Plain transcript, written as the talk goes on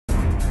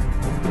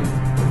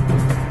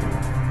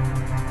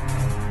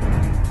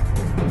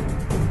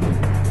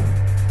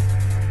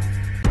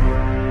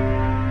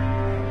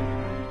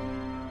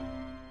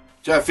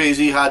Jeff AZ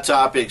Hot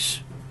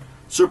Topics.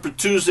 Super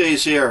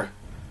Tuesdays here.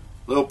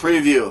 Little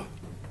preview.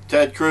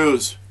 Ted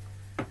Cruz.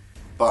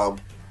 Bum.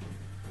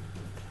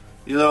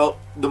 You know,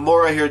 the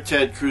more I hear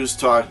Ted Cruz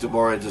talk, the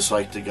more I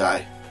dislike the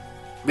guy.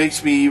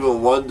 Makes me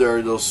even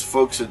wonder, those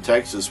folks in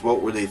Texas,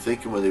 what were they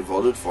thinking when they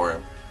voted for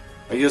him?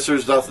 I guess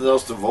there's nothing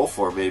else to vote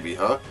for, maybe,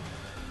 huh?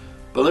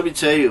 But let me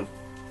tell you,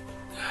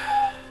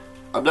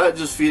 I'm not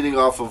just feeding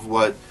off of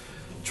what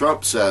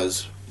Trump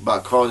says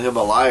about calling him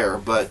a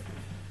liar, but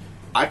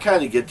I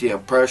kind of get the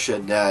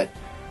impression that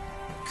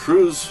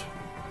Cruz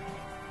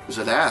is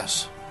an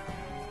ass.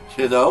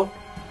 You know?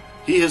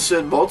 He has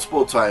said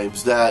multiple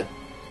times that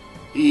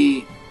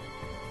he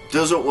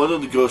doesn't want to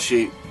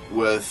negotiate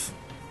with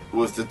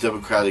the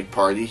Democratic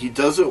Party. He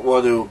doesn't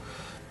want to.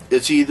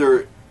 It's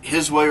either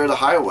his way or the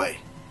highway.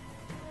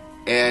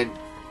 And,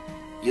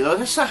 you know,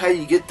 that's not how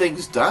you get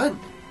things done.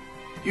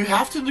 You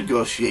have to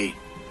negotiate.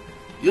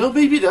 You know,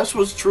 maybe that's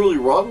what's truly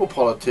wrong with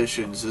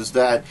politicians, is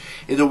that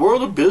in the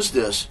world of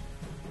business,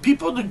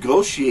 people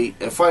negotiate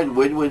and find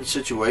win-win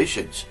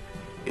situations.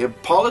 In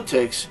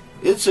politics,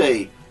 it's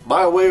a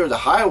my way or the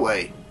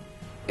highway.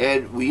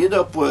 And we end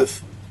up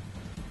with,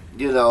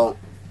 you know,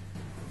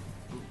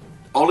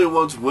 only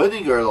ones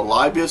winning are the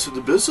lobbyists and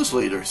the business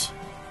leaders.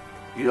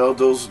 You know,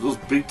 those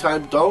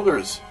big-time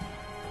donors.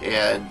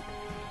 And,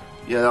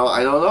 you know,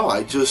 I don't know.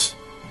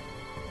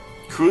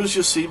 Cruz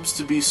just seems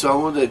to be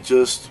someone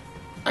that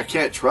I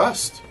can't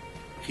trust.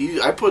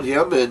 I put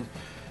him in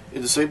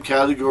the same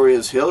category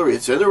as Hillary.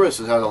 It's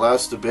interesting how the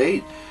last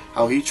debate,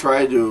 how he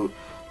tried to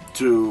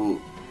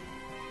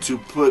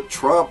put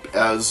Trump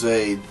as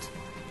a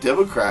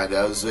Democrat,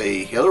 as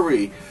a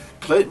Hillary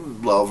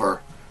Clinton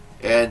lover.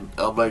 And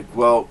I'm like,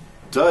 well,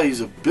 duh,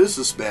 he's a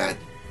businessman.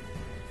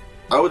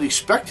 I would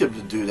expect him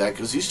to do that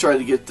because he's trying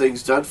to get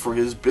things done for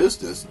his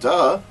business.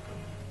 Duh.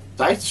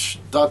 I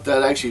thought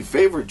that actually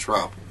favored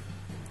Trump.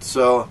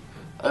 So,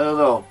 I don't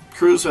know.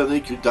 Cruz, I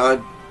think you're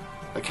done.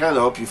 I kind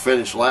of hope you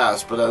finish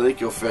last, but I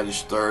think you'll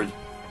finish third.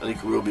 I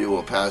think Rubio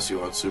will pass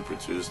you on Super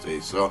Tuesday.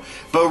 So,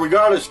 but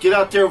regardless, get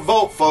out there and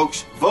vote,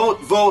 folks. Vote,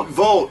 vote,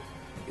 vote.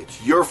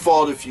 It's your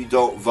fault if you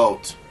don't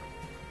vote.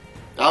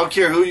 I don't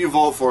care who you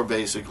vote for,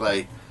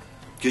 basically,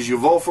 because you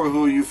vote for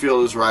who you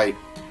feel is right.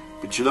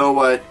 But you know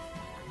what?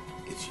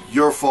 It's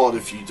your fault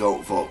if you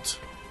don't vote.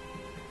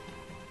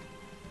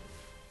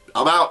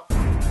 I'm out.